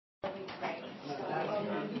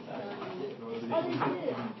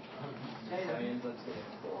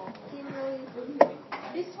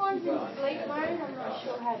This one's in sleep mode. I'm not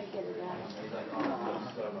sure how to get it out.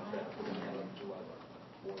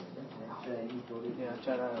 Yeah,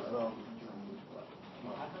 try that as well.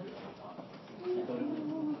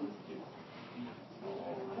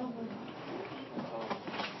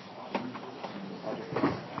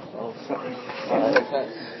 Oh, sorry.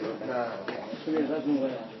 It doesn't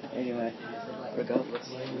work. Anyway, regardless.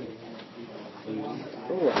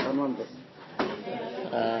 Oh, I'm on this.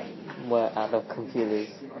 We're out of computers.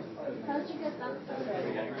 How'd you get that?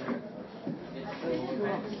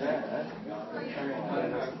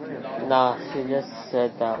 Nah, she just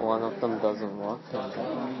said that one of them doesn't work.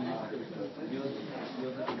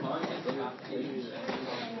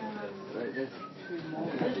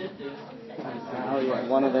 Oh yeah,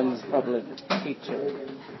 one of them is probably teaching.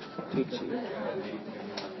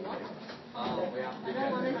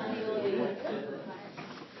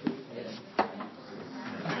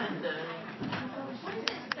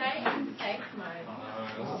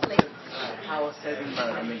 Power saving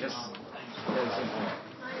mode. I mean, just very simple.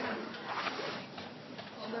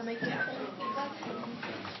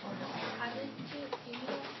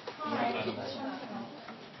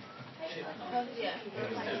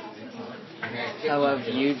 How have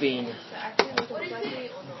you been?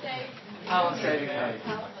 Power saving mode.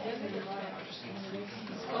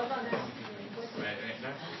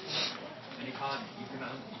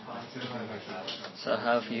 So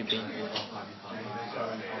how have you been?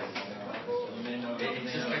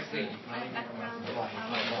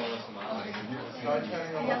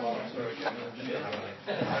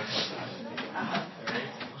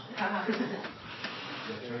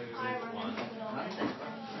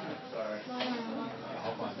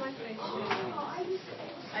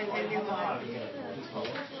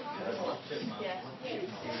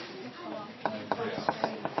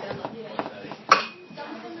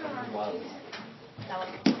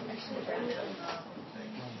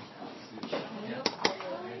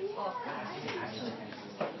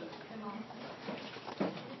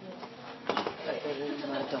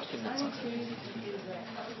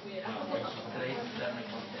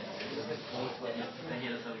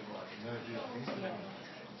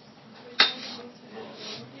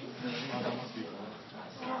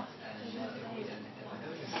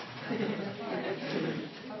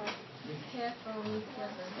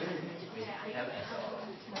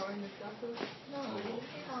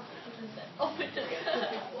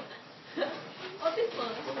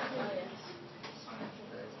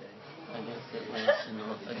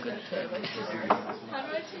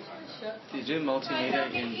 Do you do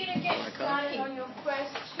multimedia in you to get started on your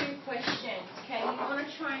first two questions. Okay, you want to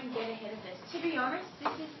try and get ahead of this. To be honest,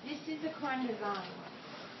 this is a kind of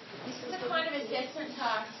assessment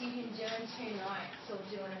task you can do in 2 nights or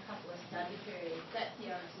do in a couple of study periods. That's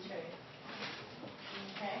the honest truth.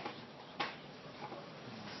 Okay.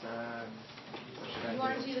 You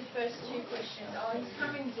want to do the first 2 questions. Oh, he's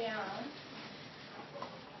coming down.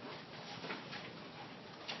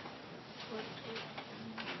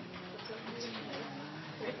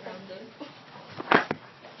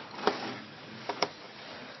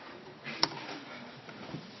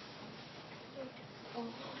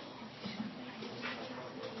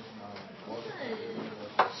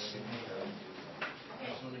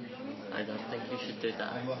 I don't think you should do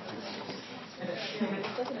that.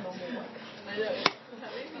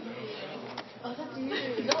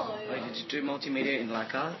 Wait, did you do multimedia in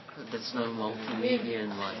Leica? There's no multimedia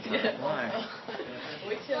in Leica. Why?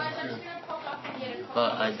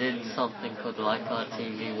 But I did something called Leica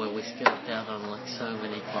TV where we skipped out on like so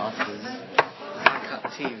many classes. Leica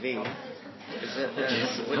TV? Is it?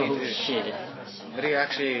 What do you do? Shit. What do you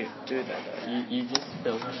actually do there though? You just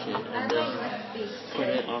film shit and then put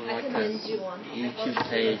it on like a YouTube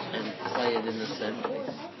page and play it in the assembly.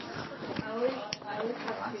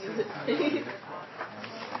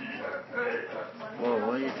 Whoa,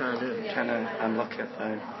 what are you trying to do? I'm trying to unlock your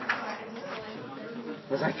phone.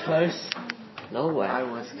 Was I close? No way. I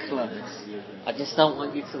was close. I just don't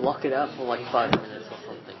want you to lock it up for like 5 minutes or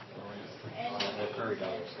something.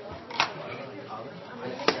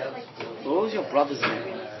 What was your brother's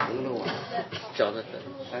name? The little one. Jonathan.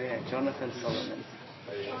 Oh yeah, Jonathan Solomon.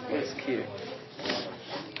 That's cute.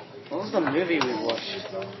 What was the movie we watched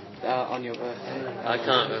on your birthday? I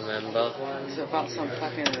can't remember. It's about some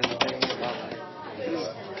fucking thing about like, it was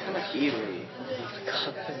kind of eerie. I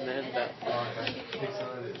can't remember.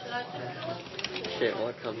 Shit,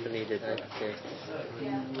 what company did that pick?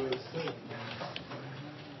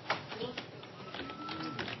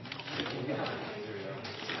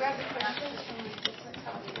 grab the questions from this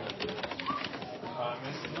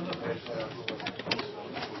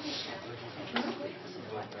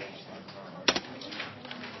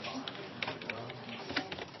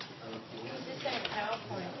is a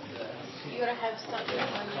PowerPoint. You gotta have something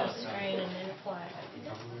on your screen and then apply it.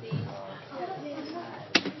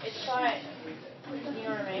 It's like, you know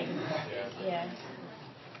what I mean? Yeah.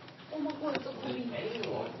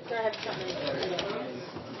 Gotta have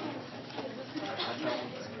something.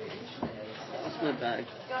 What's my bag?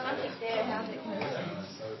 Got nothing there. How's it?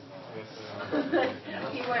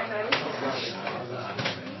 You won't notice it.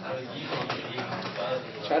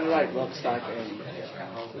 Try to write Rockstar Game.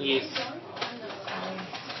 Yes.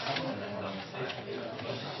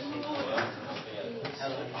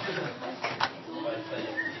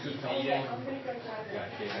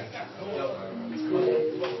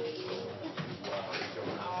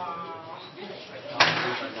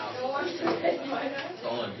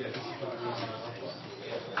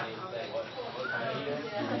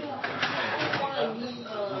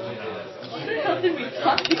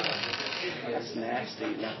 That's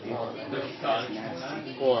nasty, Matthew. That's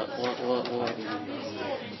nasty. What?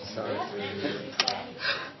 Sorry.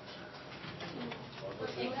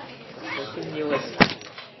 Fucking US.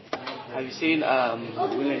 Have you seen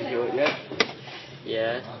William Hewitt yet?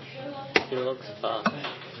 Yeah. He looks fun.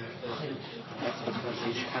 That's because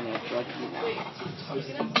he's kind of druggy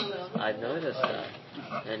now. I noticed that.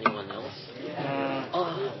 Anyone else? Uh,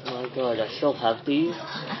 Oh my god, I still have these.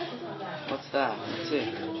 what's that? Let's see.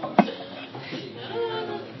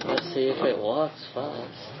 Let's see if it works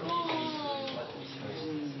first.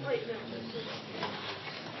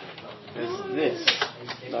 There's this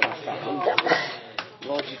that I found.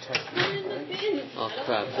 Logitech. Oh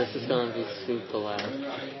crap, this is gonna be super loud.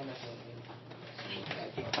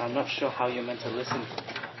 I'm not sure how you're meant to listen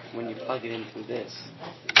when you plug it into this.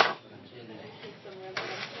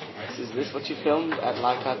 Is this what you filmed at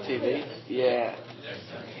Leica TV? Yeah.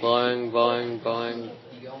 Boing, boing, boing.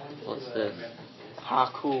 What's this?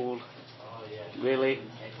 How cool. Really?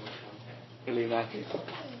 Really, Matthew?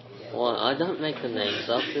 What? I don't make the names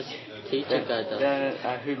up. This teacher guy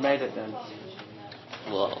does. Who made it then?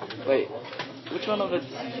 Well, Wait, which one of it?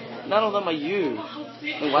 None of them are you.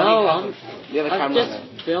 Then why do you have the other I've cameraman?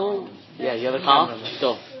 just filmed Yeah, you're the half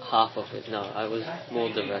cameraman. half of it. No, I was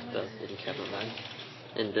more director than cameraman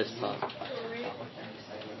in this part.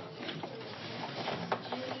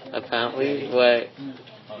 Apparently,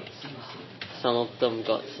 some of them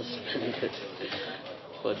got suspended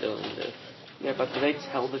for doing this. Yeah, but did they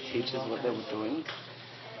tell the teachers what they were doing?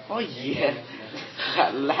 Oh yeah,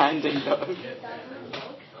 that landing though.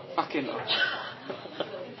 Fucking.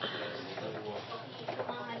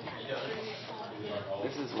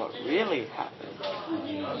 This is what really happened.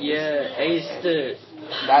 Yeah, I used to.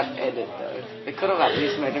 That edit though. They could have at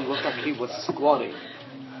least made him look like he was squatting.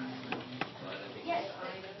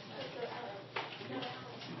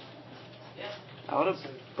 I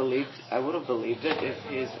would have believed it if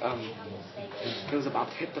he was about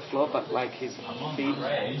to hit the floor, but like his feet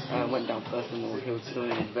went down first and he was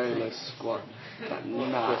doing a very low squat. But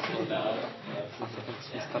nah, I think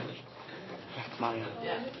it's got my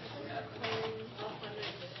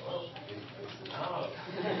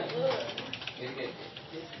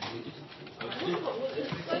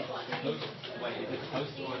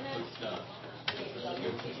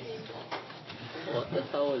What the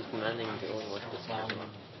hell is Manning doing with this camera?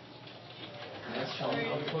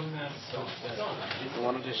 I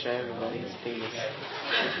wanted to show everybody his penis.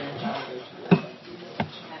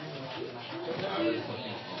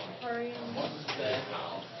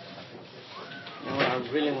 You know what, I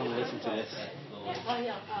really want to listen to this.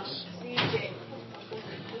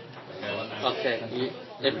 Okay,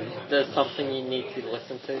 if there's something you need to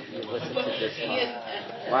listen to, you listen to this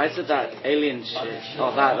one. Why is it that alien shit?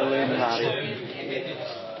 Oh, that Illuminati.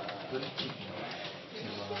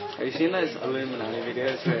 Have you seen those Illuminati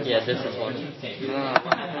videos? Where Yeah, this is one. No,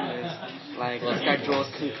 like this guy draws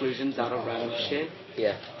conclusions out of random shit.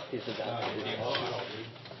 Yeah, he's a bad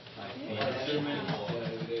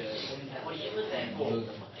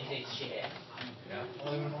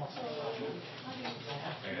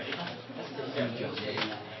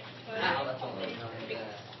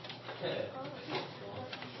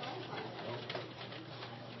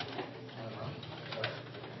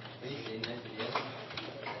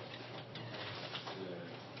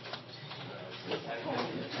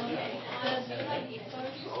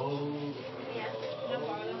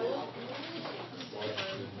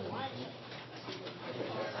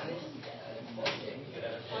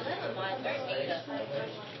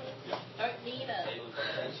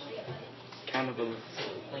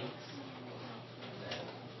Cannibals.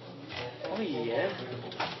 Oh yeah.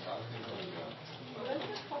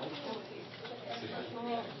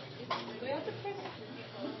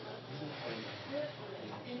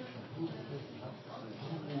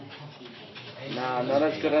 Nah, not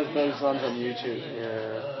as good as those ones on YouTube.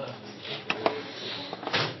 Yeah.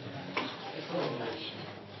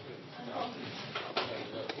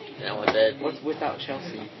 Now we're dead. What's without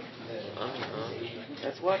Chelsea? I don't know.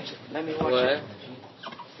 Let's watch it. Let me watch Where? it.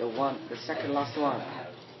 The second last one.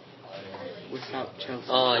 Without Chelsea.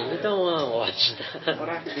 Oh, you don't want to watch that. What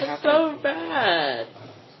actually It's happened? so bad.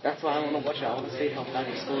 That's why I want to watch it. I want to see how bad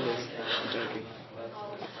your school is. I'm joking.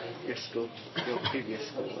 Your school. Your previous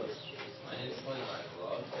school was.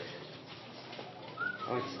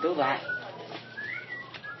 Oh, it's still that.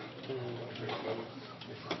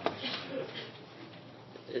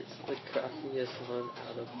 It's the crappiest one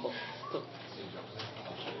out of all.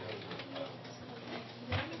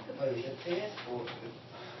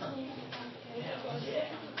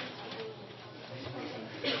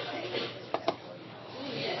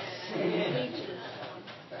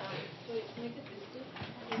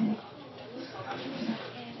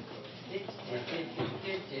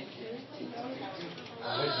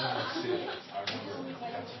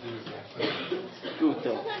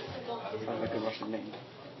 Kyoto. Sounds like a Russian name.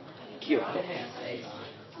 Kyoto.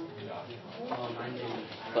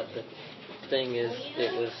 But the thing is,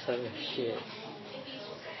 it was so shit.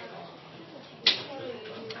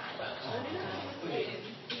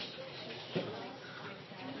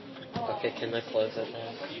 Okay, can I close it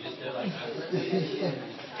now?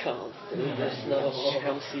 Can't do this no more.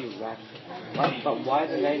 Chelsea Raptor. But why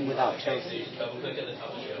the name without Chelsea? I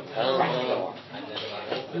don't know.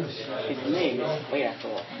 His name is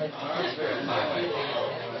Raptor.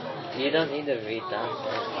 You don't need to read that.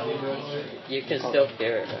 You can still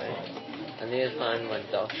hear it, right? I need to find my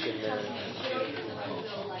document.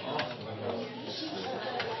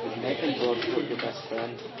 Is Nathan Broadfoot your best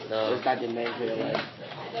friend? No. Or is that your name for your life?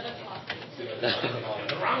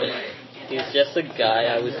 He's just a guy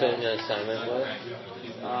I was doing an assignment with.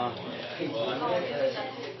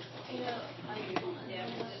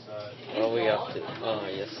 What are we up to? Oh,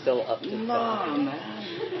 you're still up to No, 5.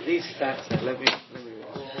 man. These stats are, let me watch.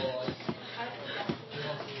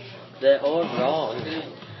 They're all wrong.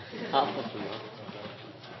 Half of them are.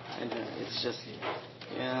 And it's just,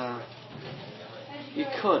 yeah. You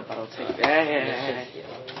could, but I'll take it. Yeah.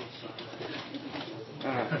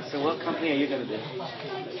 Alright, so what company are you going to do?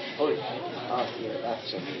 Oh, yeah,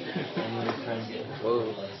 that's just...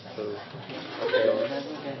 Whoa. Okay.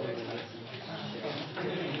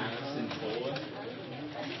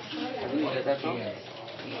 Have you heard that song?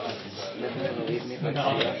 Never gonna leave me but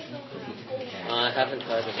I haven't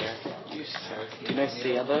heard it yet. you know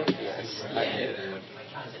Sia though? Yes, I do.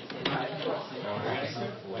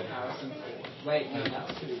 Wait, no,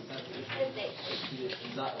 that's true. Is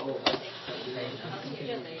that all?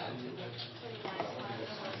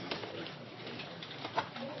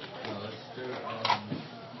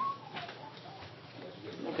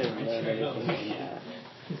 I'm not gonna learn anything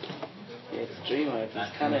from it's Dreamer, it's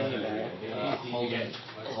kind of,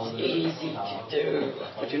 It's easy to do.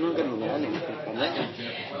 but you're not gonna learn anything from it.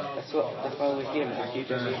 That's why we're here, man. You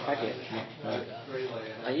just faggot.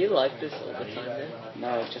 Are you like this all the time then?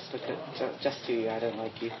 No, just to you, I don't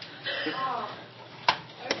like you.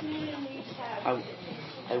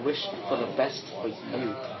 I wish for the best for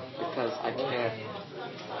you, because I care.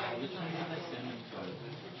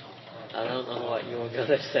 I don't know what you were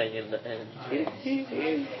gonna say in the end.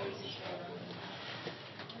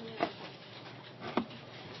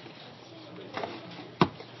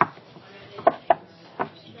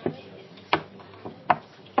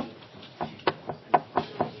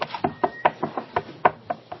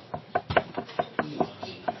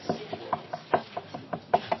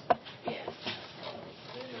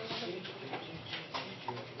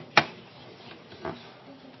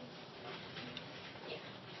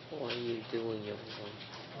 What are you doing, your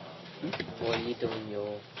phone? What are you doing,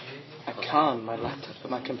 your... I can't.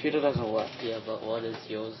 My computer doesn't work. Yeah, but what is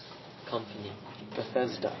yours company?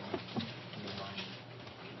 Bethesda.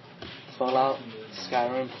 Fallout,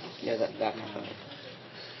 Skyrim, yeah, that company.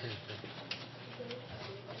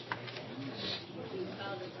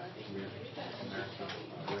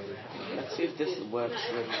 Let's see if this works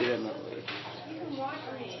legitimately.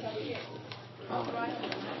 Oh my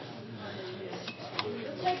God.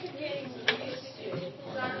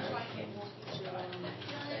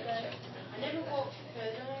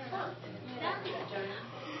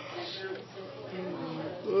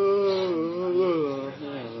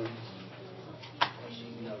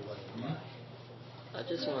 I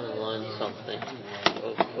just want want to learn something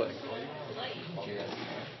real quick.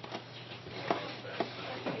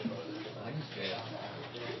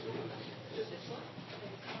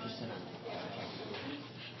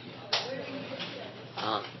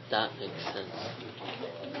 That makes sense.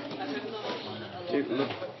 Do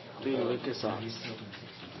LucasArts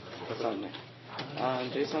or something.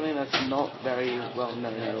 Do something that's not very well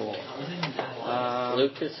known at all.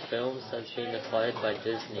 Lucasfilms has been acquired by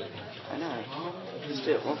Disney. I know.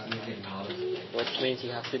 Still. Which means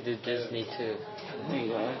you have to do Disney too. There you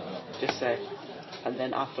go. Just say, and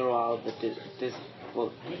then after a while, the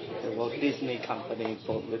Walt Disney company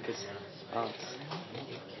bought LucasArts.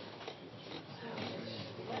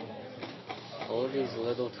 All these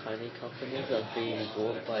little tiny companies are being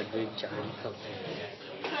bought by big giant companies.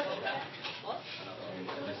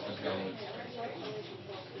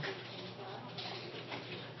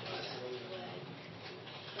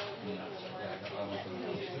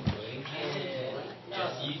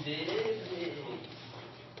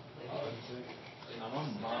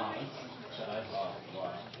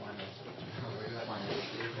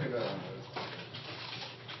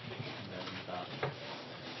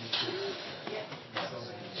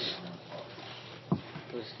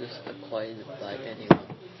 Was this acquired by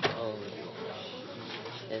anyone? Oh,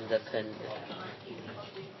 independent.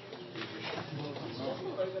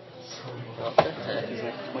 What the heck? He's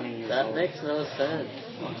like 20 years That old. makes no sense.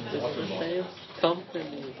 It's the same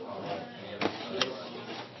company.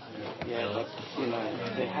 Yeah, but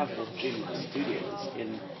they have legitimate studios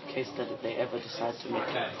in case that they ever decide to make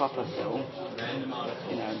a proper film.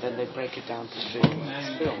 And then they break it down to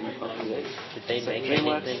DreamWorks film properly. Did they So make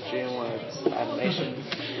DreamWorks, anything? DreamWorks animation,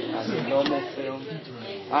 and normal film,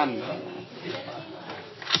 and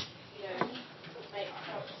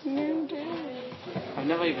I've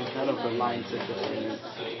never even heard of Reliance Entertainment.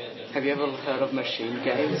 Have you ever heard of Machine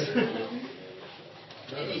Games?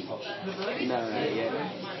 No, yeah.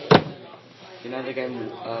 You know the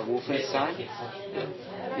game Wolfenstein?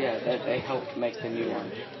 Yeah, they helped make the new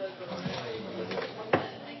one.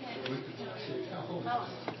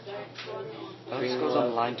 Those Scrolls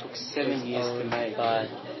Online took 7 years to make.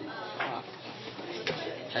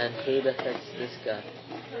 And who the heck's this guy?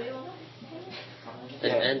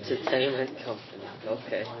 An entertainment company.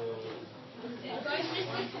 Okay. Guys, just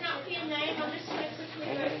listen up for your name. I'm just going to quickly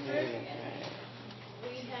go through.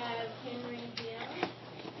 We have Henry here.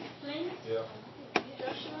 Flynn? Yeah.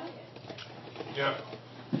 Joshua? Yeah.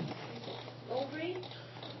 Aubrey?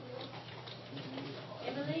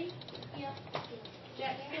 Emily? Yeah.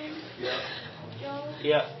 Jackson? Yeah. Joel?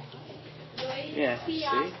 Yeah. Lloyd? Yeah, Pia?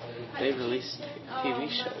 see? They released TV Marcel?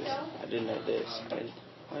 shows. I didn't know this.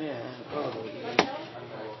 Oh yeah, probably. Marcel?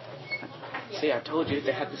 See, I told you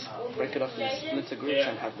they had to break it off into splinter groups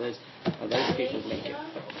and have those people make it.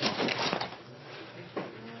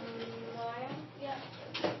 Maya? Yeah.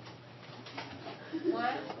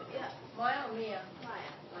 Maya? Yeah. Maya or Mia?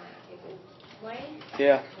 Maya. Wayne?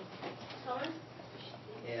 Yeah. Thomas?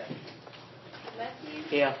 Yeah.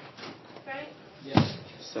 Matthew? Yeah. Frank? Yeah.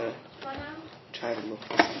 So, Connor? try to look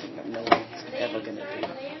for something that no one's ever Liam? going to Sorry, do.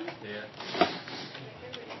 Liam? Yeah.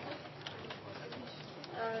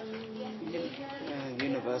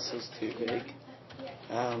 Universal's too big.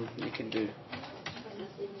 You can do.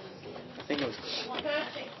 I think it was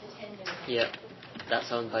Perfect. Yep.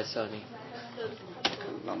 That's owned by Sony.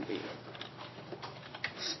 Columbia.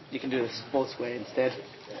 You can do the sportswear instead.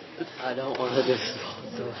 I don't want to do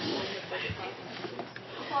sports.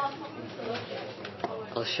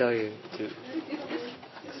 I'll show you too.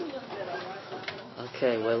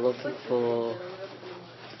 Okay, we're looking for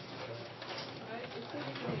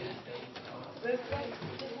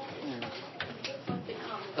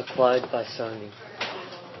acquired by Sony.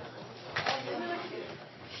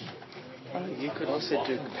 You could also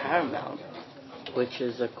do Paramount. Which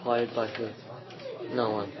is acquired by who?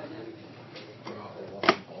 No one.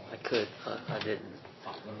 I could, but I didn't.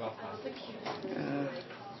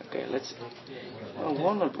 Okay, let's.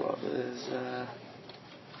 Warner Brothers.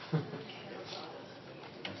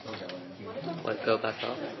 Wait, go back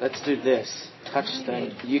up. Let's do this.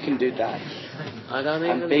 Touchstone. You can do that. I don't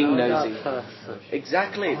I'm even being know nosy. that person.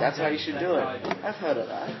 Exactly. That's how you should do it. I've heard of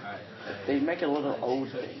that. They make a lot of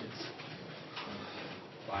old things.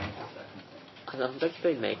 I don't think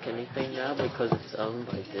they make anything now because it's owned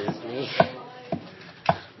by Disney.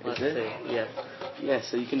 Let's Is it? see. Yeah. Yeah,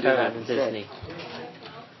 so you can do that Paramount instead. Disney.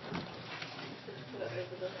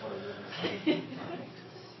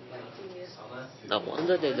 No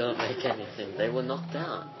wonder they don't make anything. They were knocked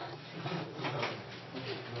down.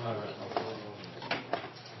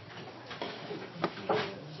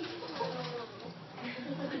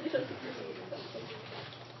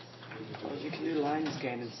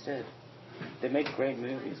 Lionsgate instead. They make great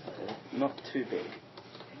movies, but they're not too big.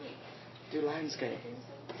 Do Lionsgate.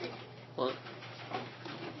 What?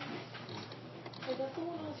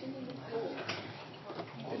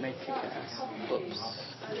 They make kick-ass. Whoops.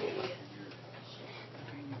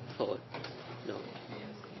 Oh, no.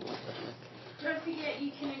 What the heck? Don't forget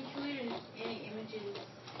you can include any images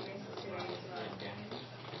necessary as well.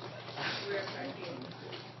 Where appropriate.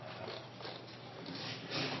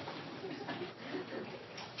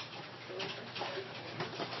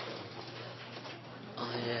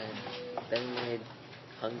 Oh yeah, they made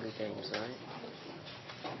Hunger Games, right?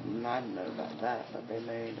 I don't know about that, but they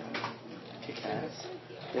made Kick-Ass.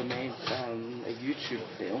 They made a YouTube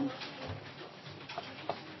film.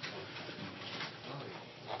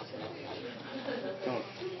 Oh,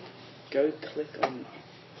 go click on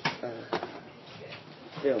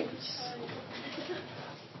films.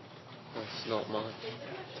 That's not mine.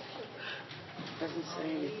 Doesn't say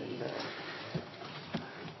anything there.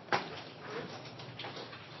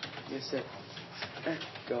 Yes, sir.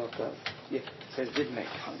 Go. Yeah, so it did make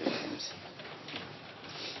Hunger Games.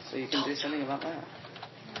 So you can do something about that.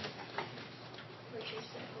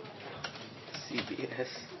 CBS.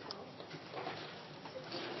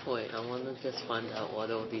 Wait, I want to just find out what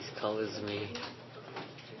all these colors mean.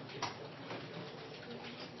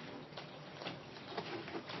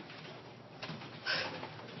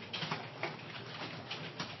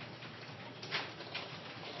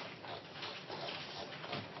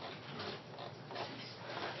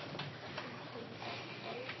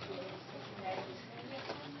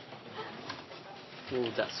 Ooh,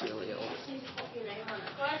 that's really old.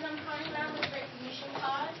 Guys, I'm coming around with recognition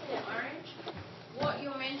cards. They're orange. What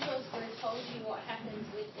your mentors would have told you what happens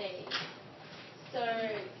with these. So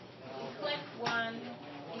you collect one,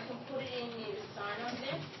 you can put it in your sign-on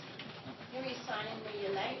desk. Who you sign in when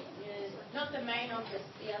you're late. Not the main office,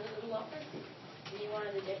 the other little office. You're one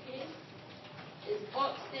of the deputies. There's a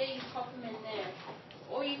box there, you pop them in there.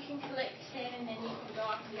 Or you can collect 10 and then you can go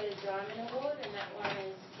up and get a Diamond Award, and that one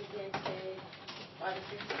is presented by the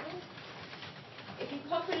principal. If you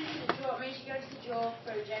pop it into the drawer, it means you go to the drawer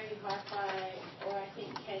for a JV Hi-Fi or I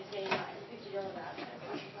think Canteen, like a $50 voucher,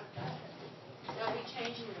 something like that. They'll be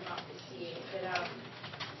changing them up this year, but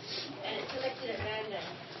and it's selected at random.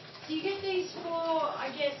 So you get these for,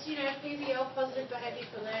 I guess, PBL, positive behaviour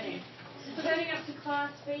for learning. So turning up to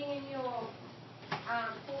class, being in your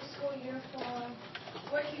full school uniform,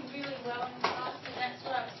 working really well in class, and that's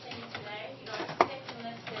what I was saying today. Second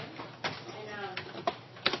lesson, and I'm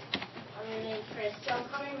really impressed. So I'm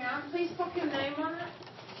coming around. Please pop your name on it.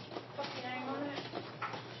 Pop your name on it.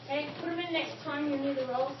 Okay, put them in next time you're near the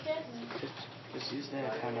roll set. Just use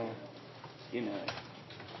that kind of,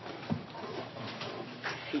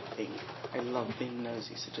 hate thing. I love being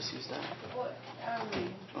nosy, so just use that. What?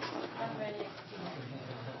 I'm ready.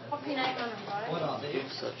 Pop your name on it, guys. What are You've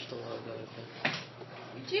these? searched the logo again.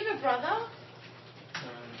 Do you have a brother?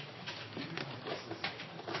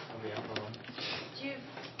 Do you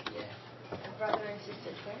have a brother and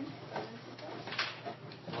sister twin? Brother and sister?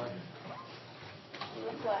 What? You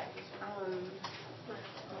look like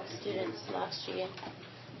students last year.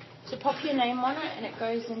 So pop your name on it and it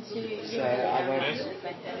goes into So I won't.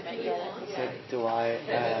 So do I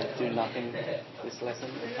do nothing this lesson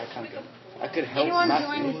if I can't? I could help Anyone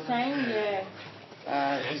Matthew. doing the same?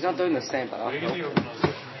 Yeah. He's not doing the same, but I'll help.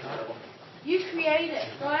 You create it,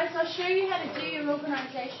 guys. I'll show you how to do your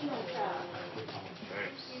organisational part.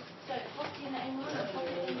 So pop your name on it. Pop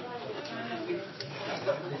it in by the time.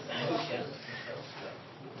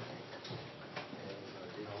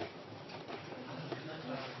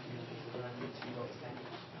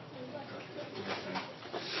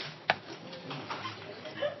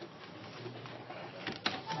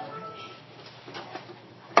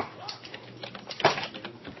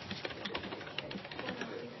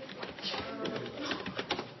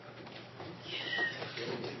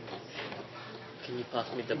 Can you pass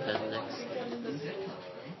me the pen next?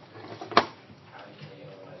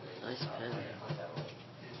 Nice pen.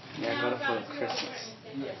 Yeah, I got it for Christmas.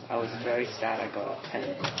 I was very sad I got a pen.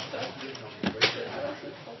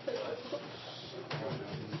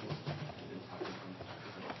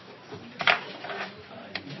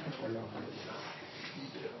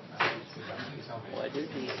 Why do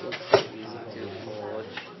these look so easy to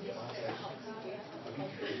forge?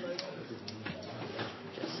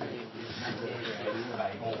 Just saying.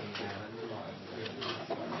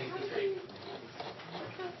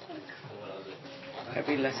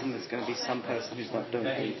 Every lesson there's going to be some person who's not doing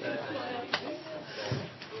anything.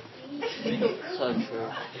 So true.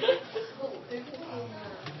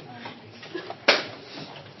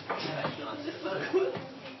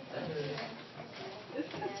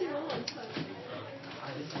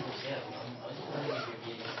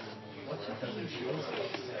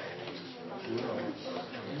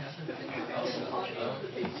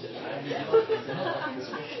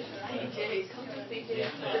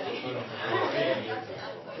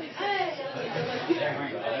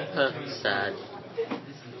 Sad.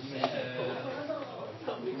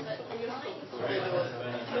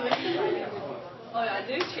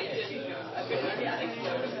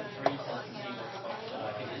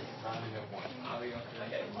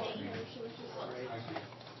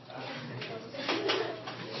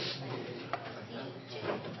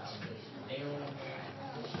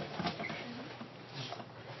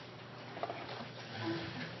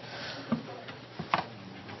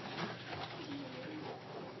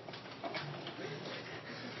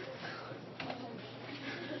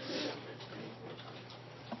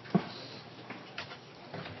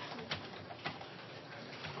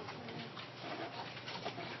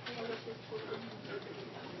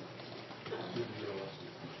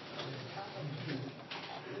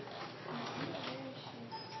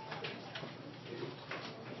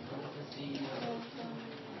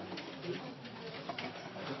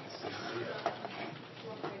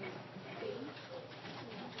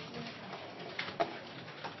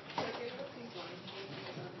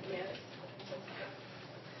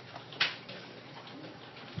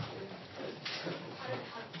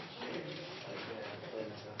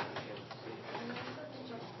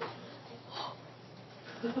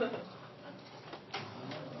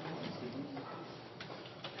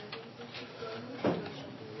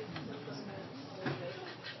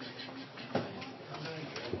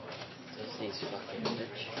 Disney's fucking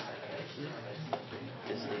rich.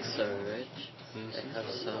 Disney's so rich. They have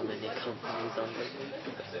so many companies under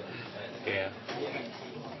them. Yeah.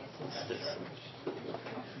 What's this?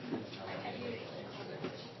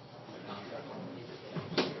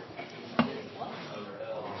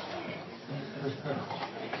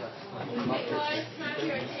 Okay, guys, can I have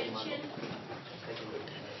your attention?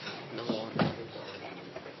 No one.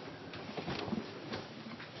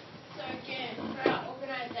 So again, for our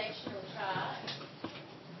organisational chart,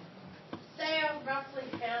 say I've roughly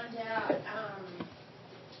found out,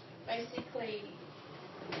 basically,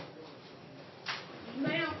 you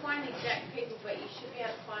may not find exact people, but you should be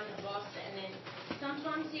able to find the boss, and then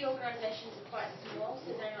sometimes the organisations are quite small,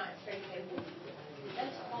 so they're like 3 people.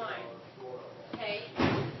 That's fine, okay?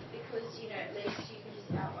 Because, at least you can just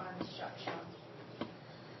outline the structure.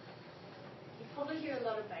 You probably hear a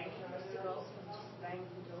lot of banging because the girls have just banged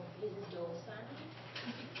the door. Here's the door sign.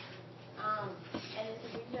 And there's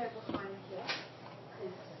a window behind here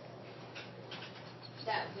because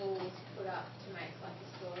that wall was put up to make like a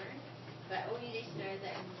storeroom. But all you need to know is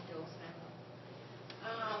that there's a door sign.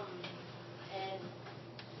 And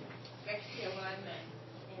extra alignment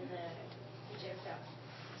in the projector.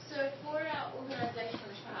 So for our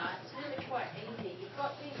organisational chart, it's really quite easy. You've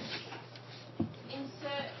got these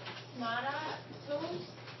insert smarter tools,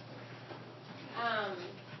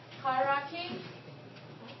 hierarchy.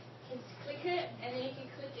 Just click it, and then you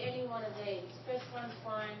can click any one of these. First one's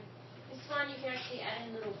fine. This one you can actually add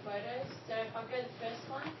in little photos. So if I go to the first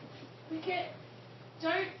one, click it.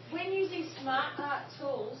 When using smart art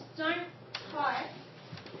tools, don't type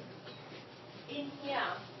in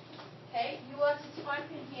here. Okay, you are to type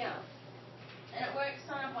in here, and it works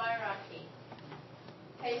on a hierarchy.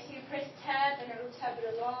 Okay, so you press tab and it will tab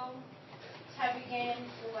it along, tab again,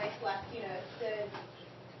 always like, third.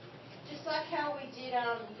 Just like how we did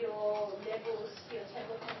your levels, your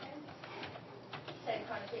table contents, same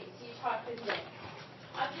kind of thing. So you type in there.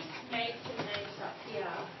 I've just made some names up here,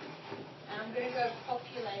 and I'm going to go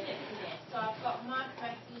populate it in there. So I've got Mark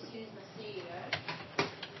Matthews, who's my CEO,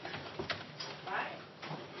 right?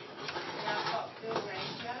 And I've got Bill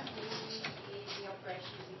Ranger, who is the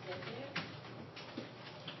operations executive.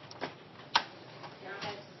 Now I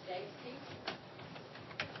have Stacey.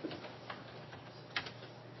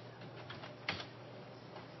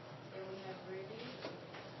 Then we have Ruby.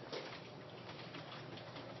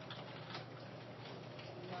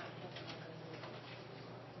 We might have another Ruby.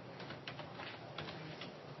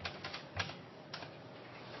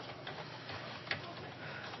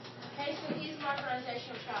 Okay, so here's my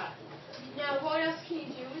organizational chart. Now, what else can you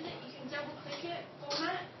do with it? You can double click it,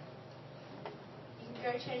 format. You can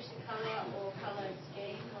go change the color or color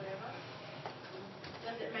scheme, whatever.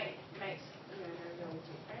 Does it makes no real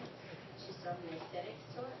difference. It's just some aesthetics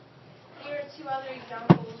to it. Here are 2 other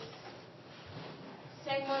examples.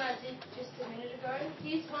 Same one I did just a minute ago.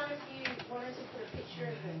 Here's one if you wanted to put a picture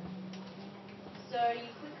of it. So you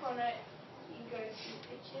click on it, you go to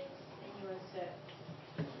pictures, and you insert.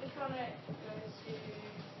 Click on it, go to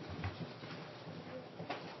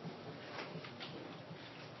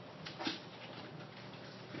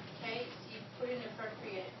okay, so you put in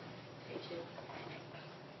appropriate pictures.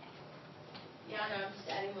 know, I'm just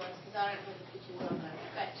adding more because I don't have the pictures on it.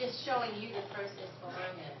 But just showing you the process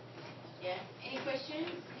behind it. Yeah. Any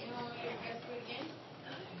questions? Anyone want me to go through it again?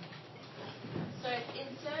 So it's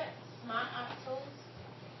insert, smart art tools.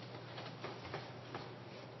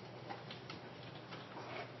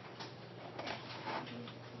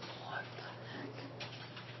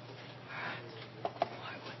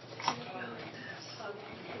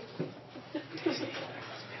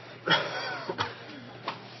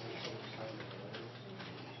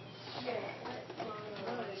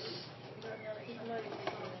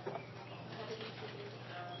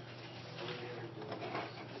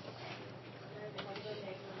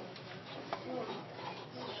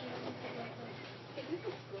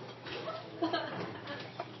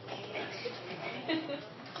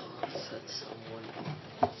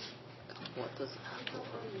 What does Apple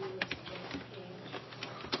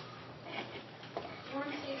You want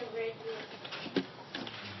to see the red USB?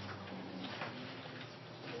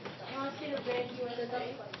 You want to see the red USB?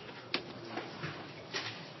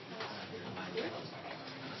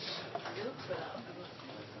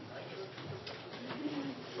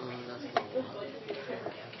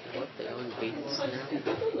 what they own beats now?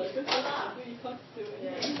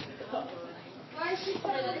 Why is it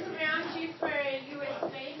around you for a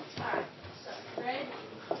USB? Red?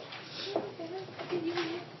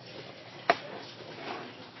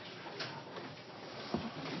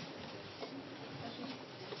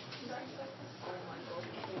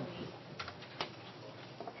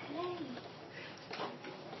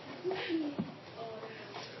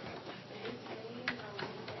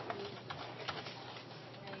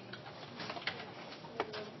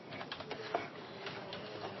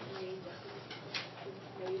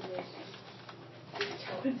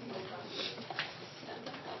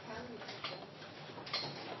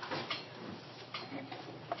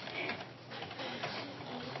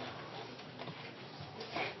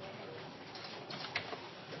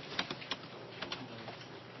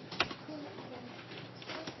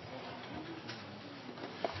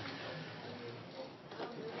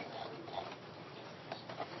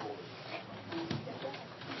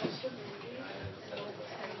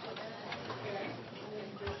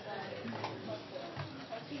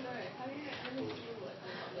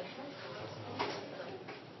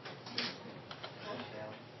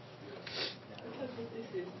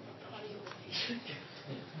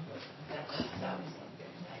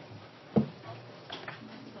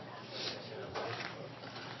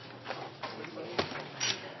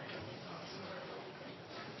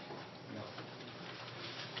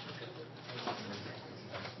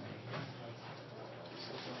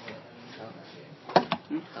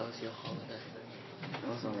 How was your holiday? It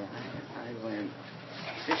was alright. I went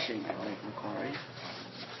fishing at Lake Macquarie,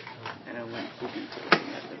 and I went boogie boarding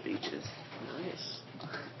at the beaches. Nice.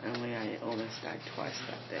 Only I almost died twice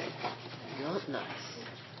that day. Not nice.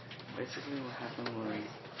 Basically, what happened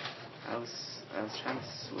was I was trying to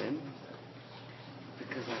swim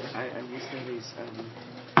because I'm used to these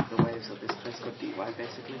the waves of this place called DY.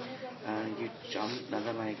 Basically, you jump and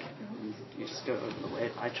then you just go over the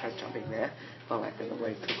wave. I tried jumping there, but then the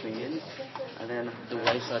wave took me in, and then The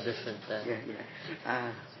waves are different there.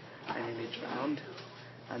 Yeah. I nearly drowned,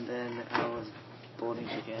 and then I was boarding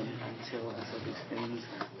again until I saw these fins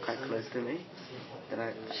quite close to me. Then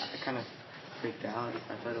I kind of freaked out.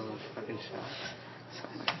 I thought it was fucking sharks. So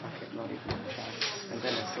I'm like, fuck it, not even a shark. And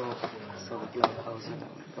then I saw the blowholes, and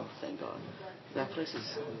I'm like, oh, thank God. That place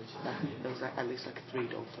is, there was at least 3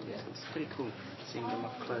 dolphins. It was pretty cool seeing them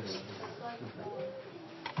up close.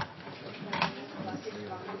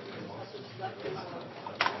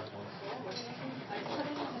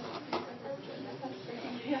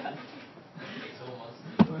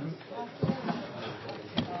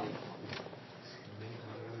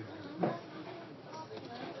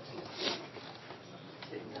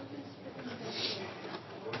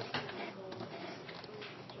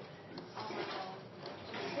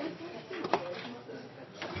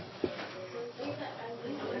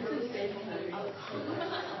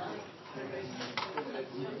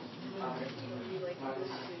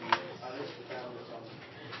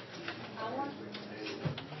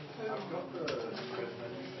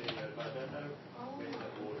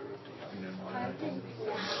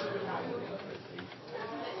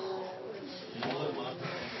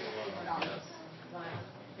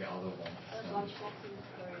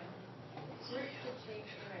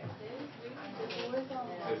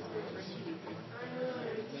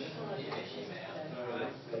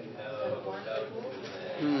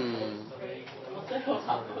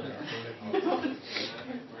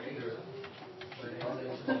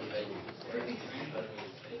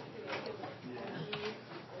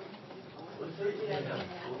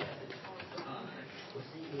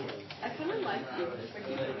 I kind of like it.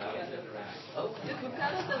 The cook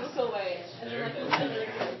out of them look away. And then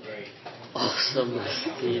Awesomeness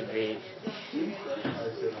TV.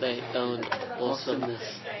 They own Awesomeness.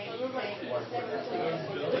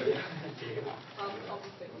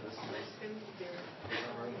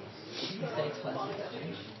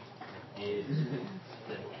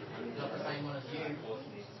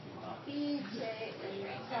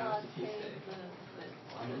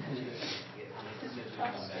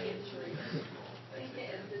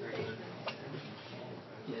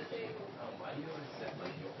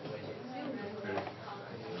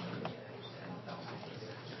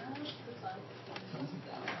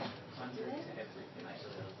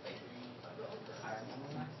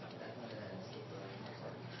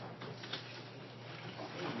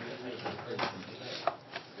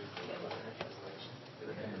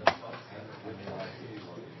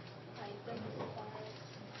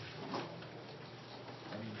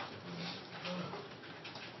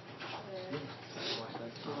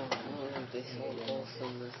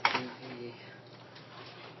 Awesomeness TV.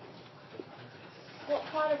 what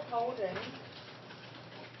part of Holden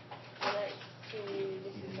relates to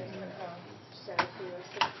this assessment task? So to your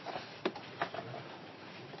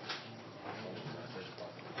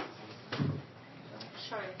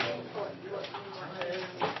trying to think what you might do.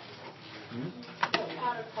 What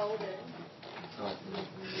part of Holden?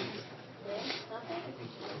 Yeah, nothing?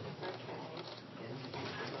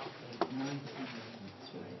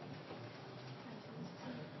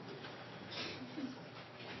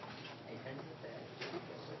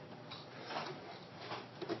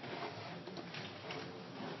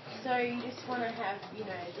 So you just want to have, this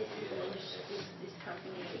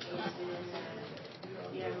company is in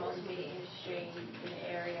the, multimedia industry in the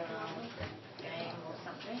area of game or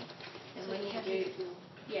something. And when you do,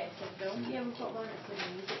 so film. Yeah, we've got one that's in the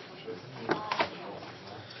music company.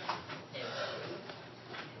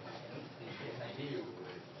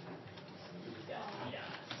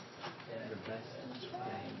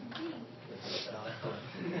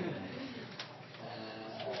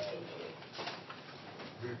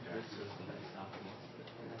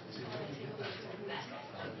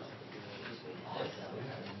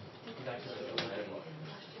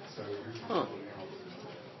 Oh,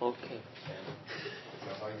 okay.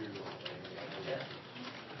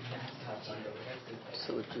 So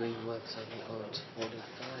DreamWorks only owns 45%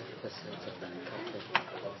 of that company.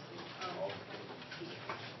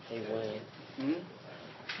 They win.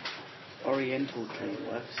 Oriental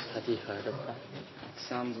DreamWorks. Have you heard of that?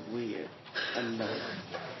 Sounds weird. And no.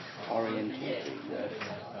 Oriental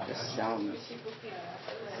DreamWorks. Just sounds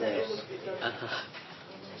gross.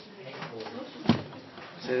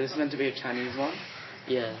 So this is meant to be a Chinese one?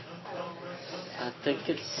 Yeah. I think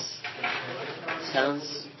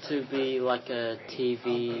sounds to be like a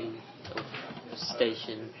TV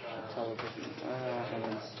station, television. I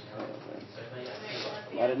haven't heard of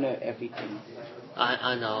it. I don't know everything.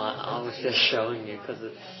 I know, I was just showing you because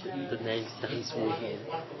the name sounds weird.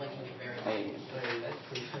 Hey.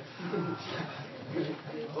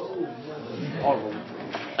 Horrible.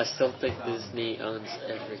 I still think Disney owns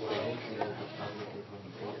everything.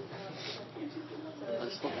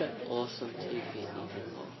 Let's look at Awesome TV.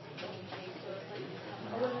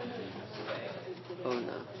 Oh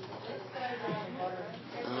no.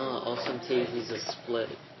 Awesome TV is a split.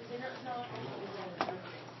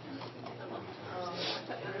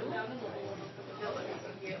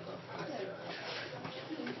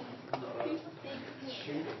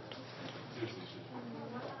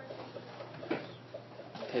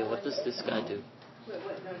 Okay, what does this guy do?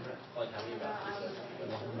 I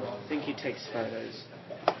think he takes photos.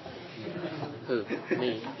 Who?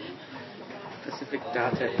 Me? Specific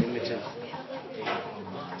data images.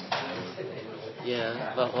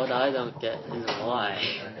 Yeah, but what I don't get is why.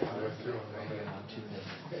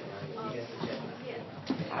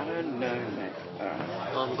 I don't know, mate.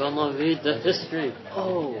 I'm gonna read the history.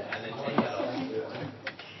 Oh!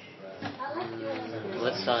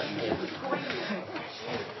 Let's start here.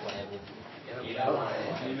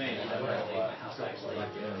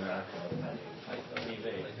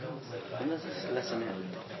 When does this lesson end?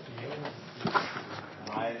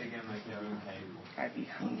 I'd be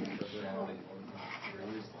hungry.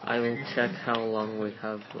 I will check how long we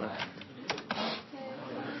have left.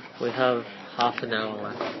 We have half an hour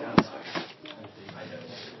left.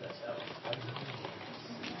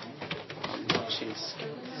 Watching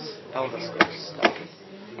skills. Elder skills stuff.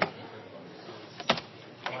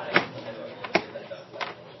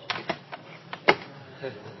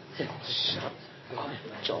 Shut up,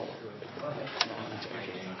 Joel. No, I'm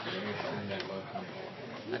joking.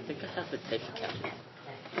 I think I have a tape account.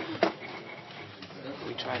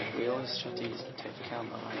 We always tried to use the tape account,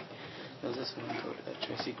 but like, there was this one called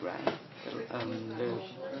Tracy Grant. The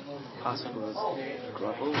password was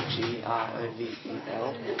Grovel, Grovel,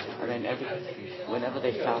 and then whenever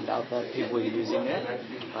they found out that people were using it,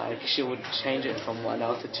 like she would change it from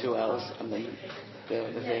 1L to 2Ls, and then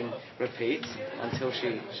the thing repeats until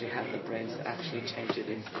she had the brains to actually change it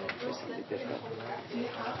into something different.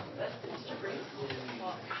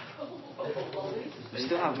 I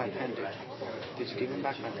still have my pen, dude. Did you give him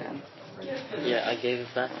back my pen? Yeah, I gave it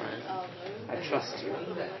back, man. I trust you.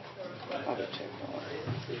 I'll be check.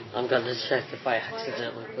 I'm gonna check if I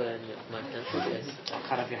accidentally put in my pencil case. I'll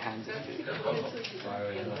cut off your hands if you do.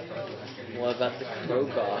 What about the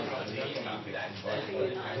crowbar?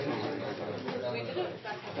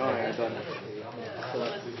 Alright, I got it.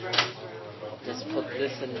 Just put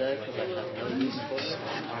this in there because I have no use for it.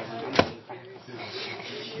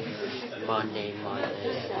 Money.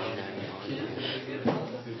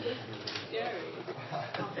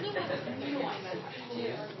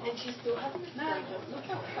 And she still hasn't explained it. Look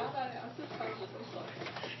how proud I am. I'm so proud of myself.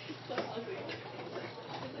 It's so ugly.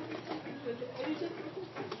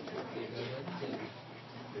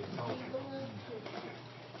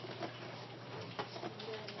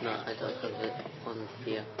 No, I don't have it on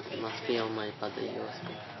here. It must be on my other USB.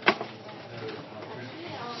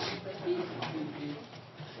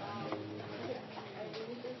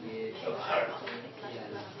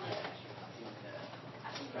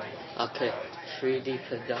 Okay, 3D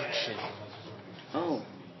production. Oh,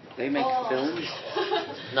 they make films?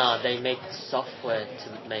 No, they make software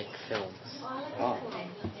to make films. Oh,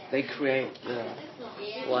 they create the...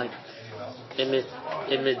 Like,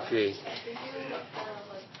 imagery.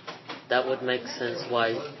 That would make sense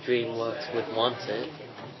why DreamWorks would want it.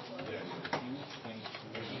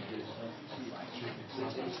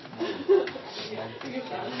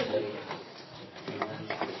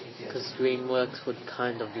 Because DreamWorks would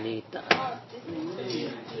kind of need that.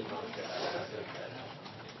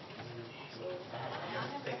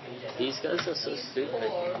 These guys are so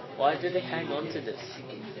stupid. Why do they hang on to this?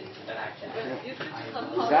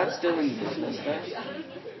 Is that still in business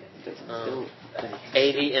though?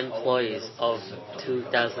 80 employees of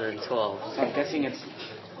 2012. So I'm guessing it's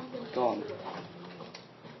gone.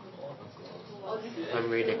 I'm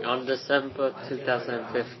reading. On December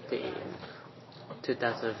 2015,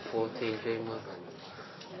 2014, DreamWorks.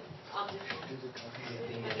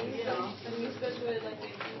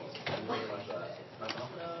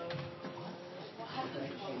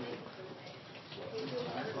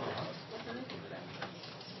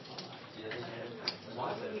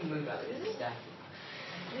 Why would we move out of this stack?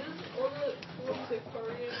 This is all the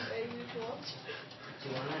Korean babies watch. Do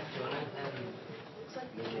you wanna, It's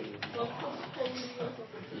like love Police or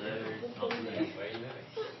something. where are you moving?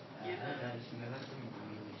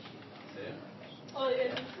 Oh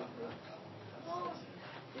yeah.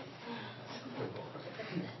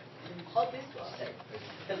 Oh, this one.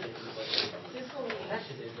 This one. That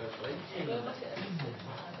should do it virtually.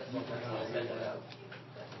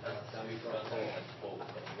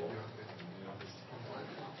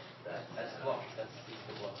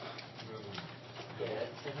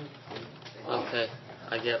 Okay,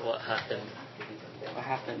 I get what happened. What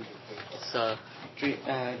happened? So, Did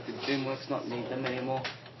DreamWorks not need them anymore?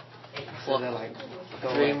 So they're like, go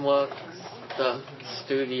away. DreamWorks, the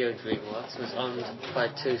studio DreamWorks, was owned by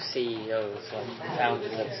two CEOs, like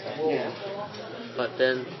founders and stuff. Yeah. But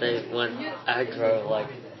then they went aggro, like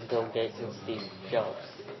Bill Gates and Steve Jobs.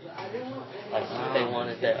 Like they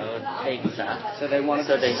wanted their own exact. So they wanted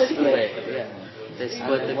So they split. Yeah. They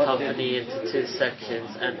split the company into two sections,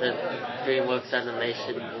 and then DreamWorks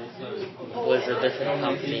Animation was a different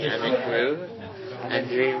company, and it grew. And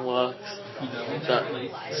DreamWorks, the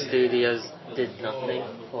studios did nothing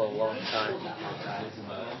for a long time.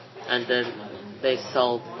 And then they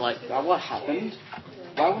sold like. What happened?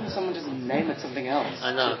 Why wouldn't someone just name it something else?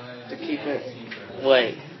 I know. To keep it.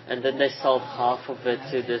 Wait. And then they sold half of it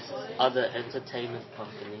to this other entertainment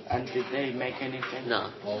company. And did they make anything?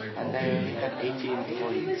 No. And they only had 18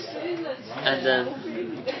 employees. And then,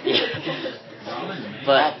 yeah.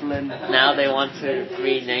 But Upland. now they want to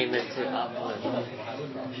rename it to Upland.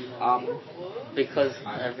 Because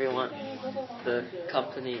the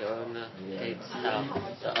company owner hates how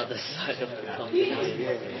the other side of the company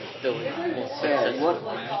is doing more So, successful.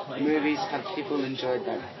 what movies have people enjoyed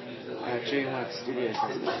that DreamWorks Studios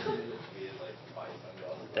has made?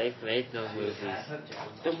 They've made no movies.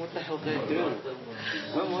 Then what the hell did they do?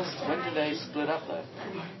 When did they split up though?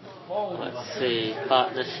 Let's see,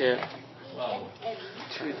 partnership.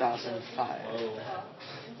 2005.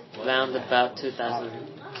 Round about 2000.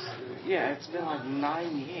 Yeah, it's been like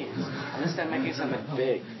 9 years. Unless they're making something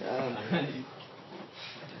big.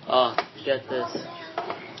 Oh, get this.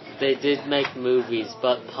 They did make movies,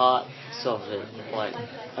 but parts of it, like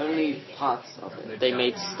Only parts of it. they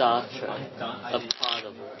made Star Trek, a part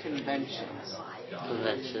of it, Conventions.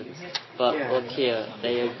 conventions. But Yeah. look here,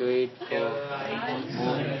 they agreed for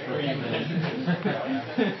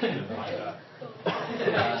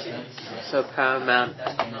so Paramount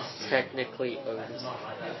technically owns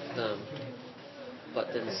them, but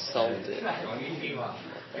then sold it.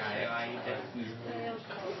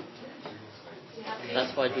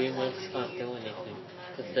 That's why DreamWorks can't do anything,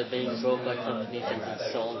 because they're being brought by companies and then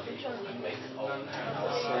sold.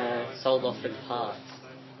 Sold off in parts.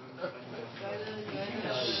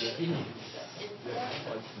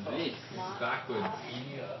 This is backwards.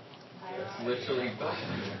 Literally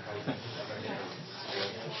backwards.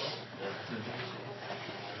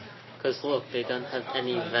 Because look, they don't have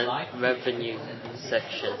any revenue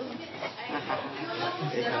section.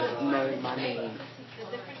 They have no money.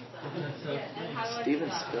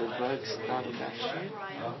 Steven Spielberg started that shit.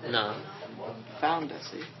 No. Founder,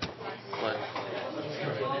 see? What?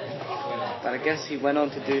 But I guess he went on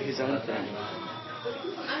to do his own thing.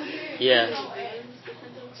 Yeah.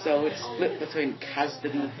 So it's split between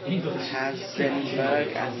Kazenberg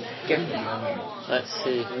and Gepper. Let's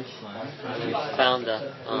see. Founder.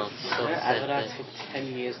 Oh, so Avatar same took thing. 10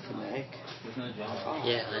 years to make.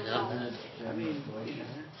 Yeah, I know. I mean,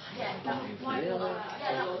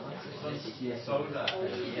 Just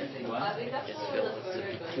feel like it's a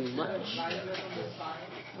bit too much.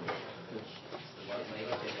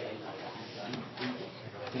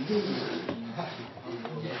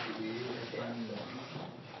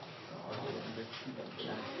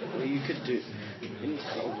 well, you could do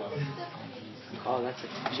Intel. Oh, that's a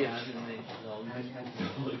GIF.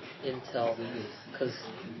 Intel, because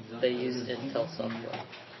they use Intel software.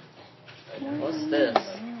 What's this?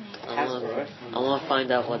 I want to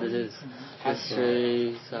find out what it is.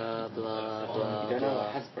 History, blah blah You don't know what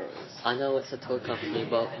blah. Hasbro is. I know it's a toy company,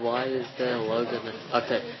 but why is there a logo?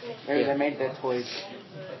 Okay. Maybe Yeah. they made their toys.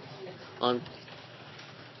 On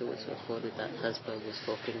it was reported that Hasbro was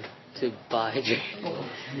talking to buy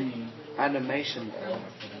DreamWorks. Animation.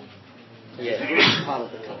 Yeah. It's part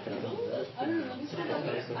of the company.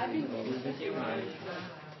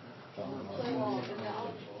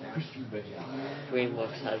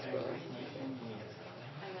 DreamWorks Hasbro.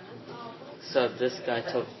 So this guy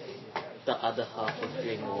took the other half of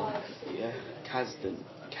DreamWorks. Yeah,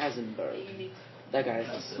 Kazenberg. That guy is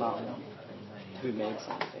the smart one who made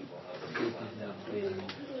something.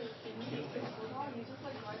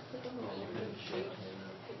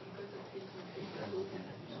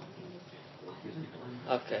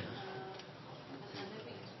 Okay.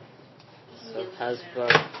 So Hasbro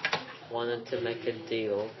wanted to make a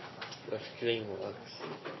deal with DreamWorks,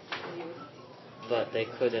 but they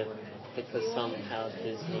couldn't because somehow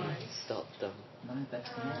Disney stopped them.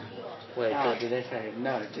 Wait, How did they say,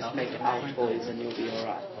 no, just make our toys and you'll be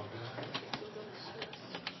alright?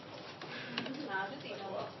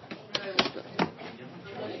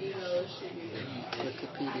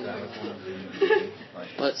 Wikipedia.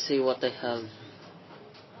 Let's see what they have.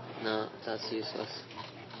 No, that's useless.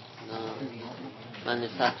 No.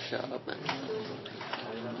 Manufacturer.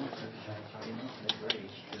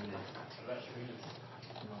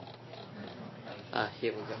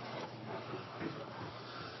 Here we go.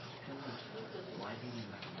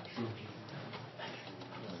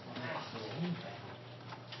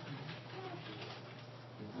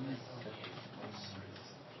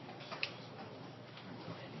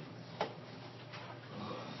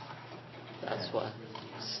 That's what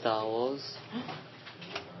Star Wars.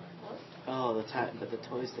 Oh, but the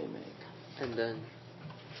toys they make. And then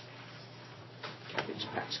Cabbage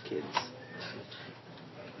Patch Kids.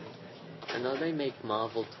 I know they make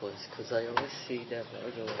Marvel toys because I always see their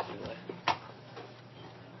logo everywhere.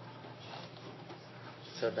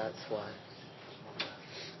 So that's why.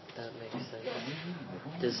 That makes sense.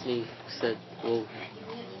 Disney said we'll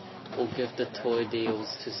give the toy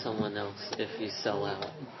deals to someone else if you sell out.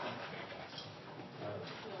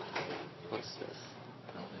 What's this?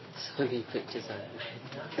 So many pictures out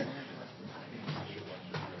here.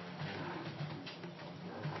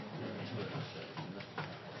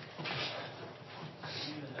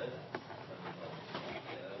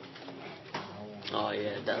 Oh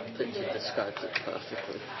yeah, that picture describes it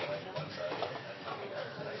perfectly.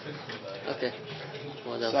 Okay.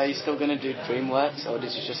 What else? So are you still gonna do DreamWorks, or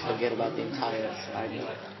did you just forget about the entire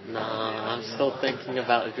idea? Nah, I'm still thinking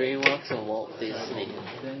about DreamWorks or Walt Disney.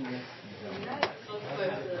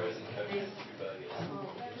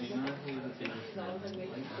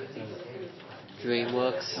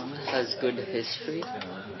 DreamWorks has good history,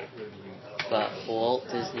 but Walt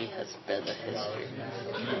Disney has better history.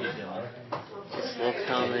 Just look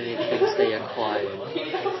how many things they acquired.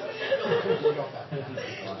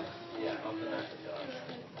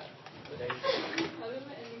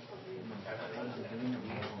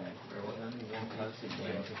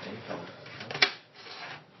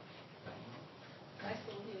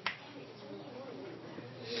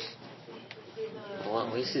 Well,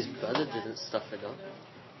 at least his brother didn't stuff it up.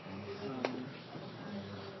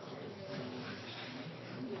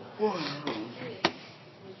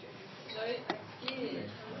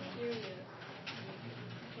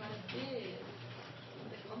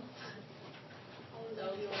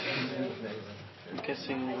 I'm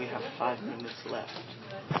guessing we have 5 minutes left.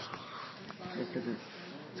 Because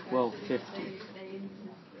it's 12:50.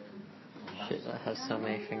 Shit, I have so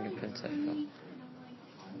many fingerprints I got.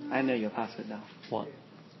 I know your password now. What?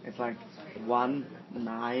 It's like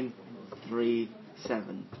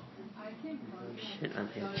 1937. Shit, I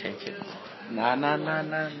need to change it. Nah.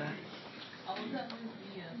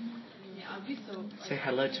 Say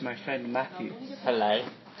hello to my friend Matthew. Hello.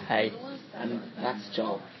 Hey. And that's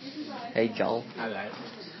Joel. Hey, Joel. Hello.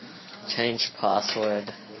 Change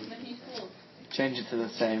password. Change it to the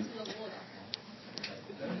same.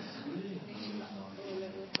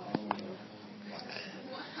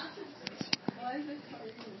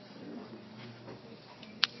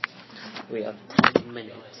 We have 10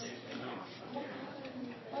 minutes.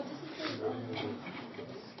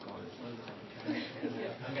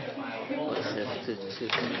 What's it?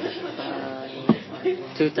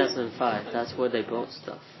 2005. That's where they brought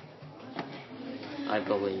stuff. I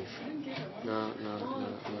believe. No.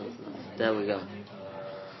 There we go.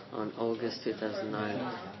 On August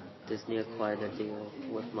 2009, Disney acquired a deal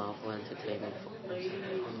with Marvel Entertainment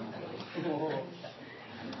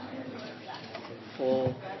for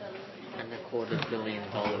 $4.25 billion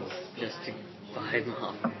just to buy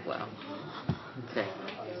Marvel. Wow. Okay.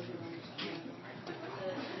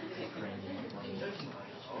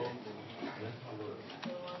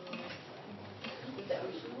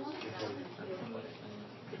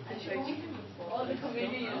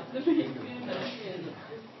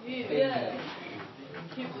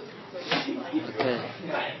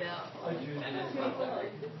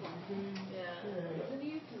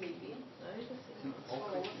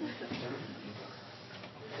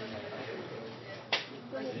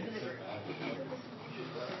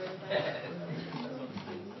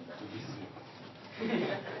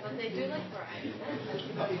 But they do like variety.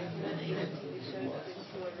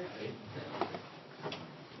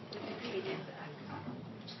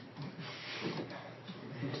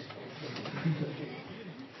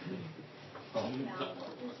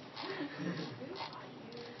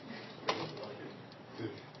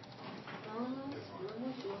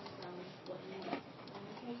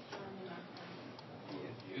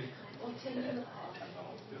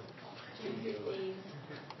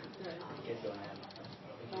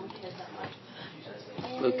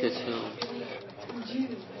 Lucasfilm.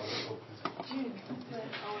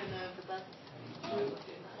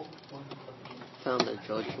 Founder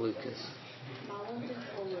George Lucas.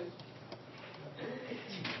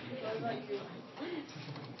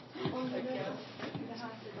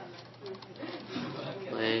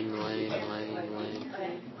 Lame.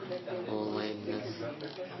 All lameness.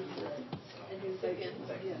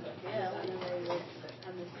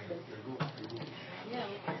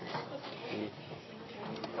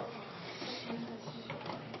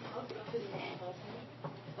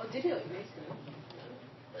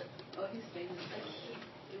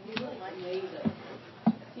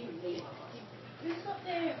 Who's got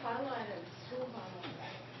their highlighters? School highlighters.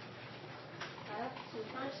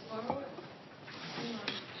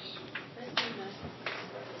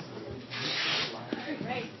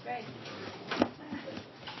 Great. Thank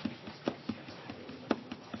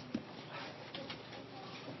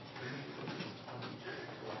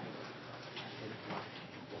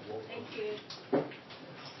you.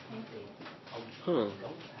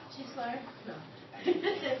 She's slow? No.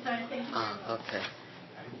 Sorry, thank you. Okay.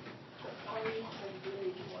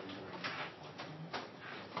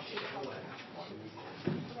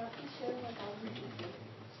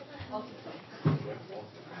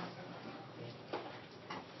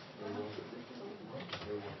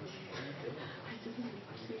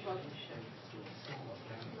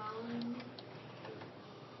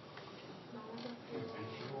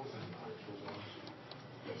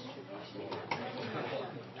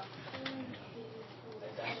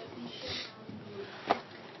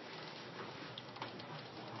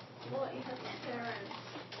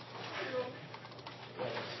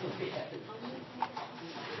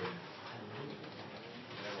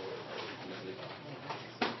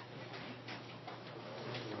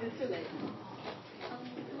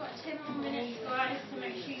 We've got 10 more minutes, guys, to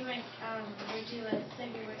make sure you make regular,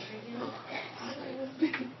 save your work regular.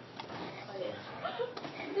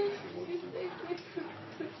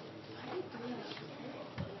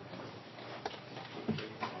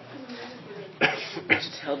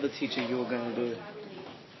 Just tell the teacher you were going to do it.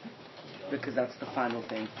 Because that's the final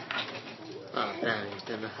thing. Oh, damn, you're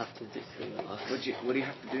gonna have to do DreamWorks. What do you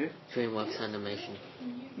have to do? DreamWorks animation.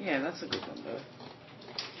 Yeah, that's a good one though.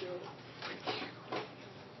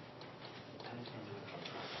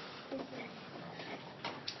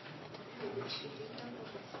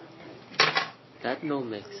 That no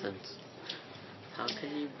makes sense. How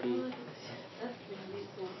can you be...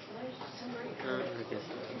 I guess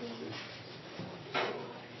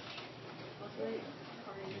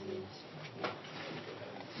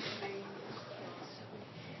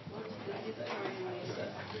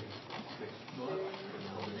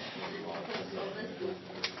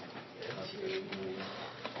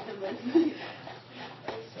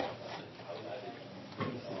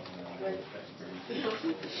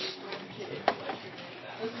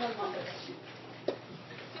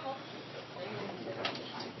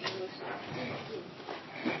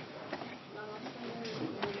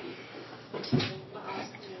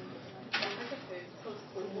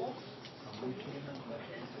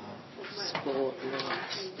sport.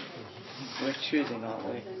 We're choosing, aren't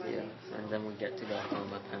we? Yeah, and then we get to go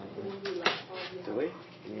home apparently. Do we?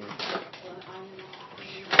 Yeah.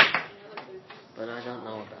 But I don't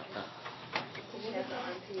know about that.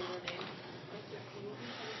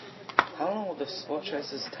 How long will the sport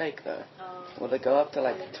races take though? Will they go up to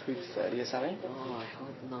like 2:30 or something? Oh, I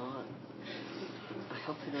hope not. I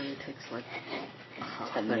hope it only takes like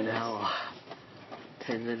half 10 an minutes. hour.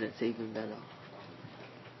 10 minutes, even better.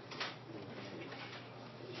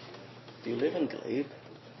 Do you live in Glebe?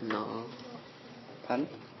 No, Pardon?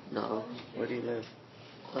 no. Where do you live?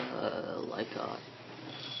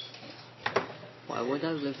 Why would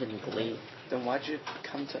I live in Glebe? Then why'd you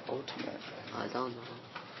come to Ultimate? I don't know.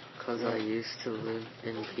 Because I used to live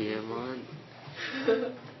in Piedmont.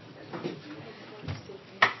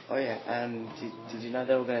 Oh yeah, and did you know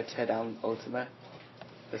they were going to tear down Ultimate,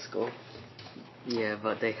 the school? Yeah,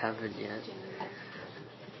 but they haven't yet.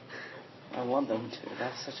 I want them to.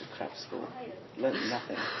 That's such a crap school. Learned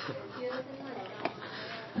nothing.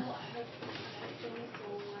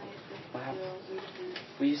 What happened?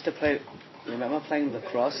 We used to play. Remember playing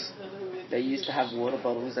lacrosse? They used to have water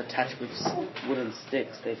bottles attached with wooden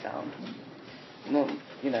sticks. They found. Not,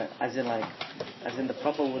 as in the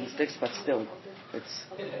proper wooden sticks, but still, it's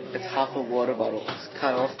half a water bottle. It's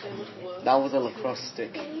cut off. That was a lacrosse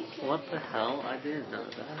stick. What the hell? I didn't know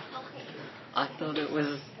that. I thought it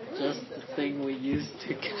was just the thing we used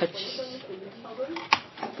to catch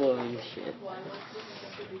boring shit.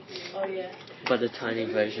 Oh, yeah. But a tiny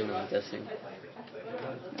version, I'm guessing.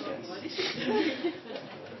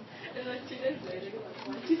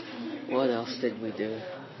 What else did we do?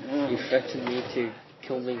 You threatened me to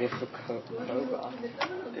kill me with a cobra.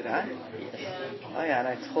 Did I? Yes. Oh yeah, and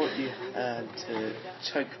I taught you to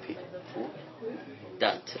choke people.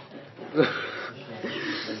 That.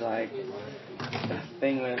 It's like that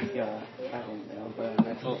thing where you're having elbow, and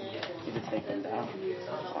I taught you to take them down.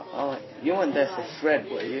 Oh, you weren't there for Fred,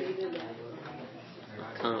 were you?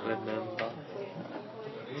 Can't remember.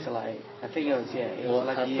 So like, I think it was it was What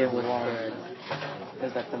like happened year with one. Fred? It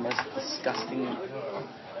was like the most disgusting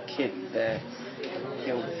kid there.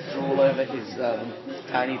 He'll drool over his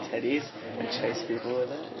tiny teddies and chase people with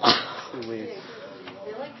it. It's weird.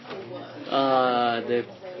 The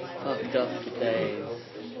fucked up days.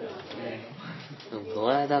 Yeah. I'm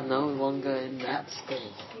glad I'm no longer in that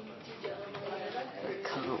school. I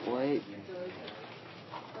can't wait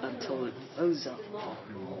until it blows up.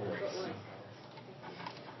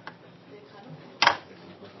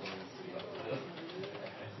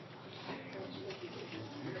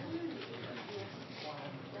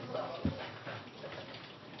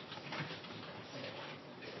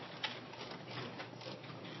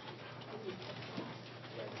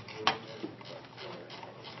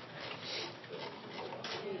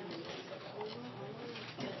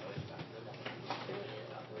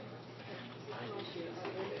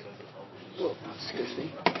 Oh, excuse me.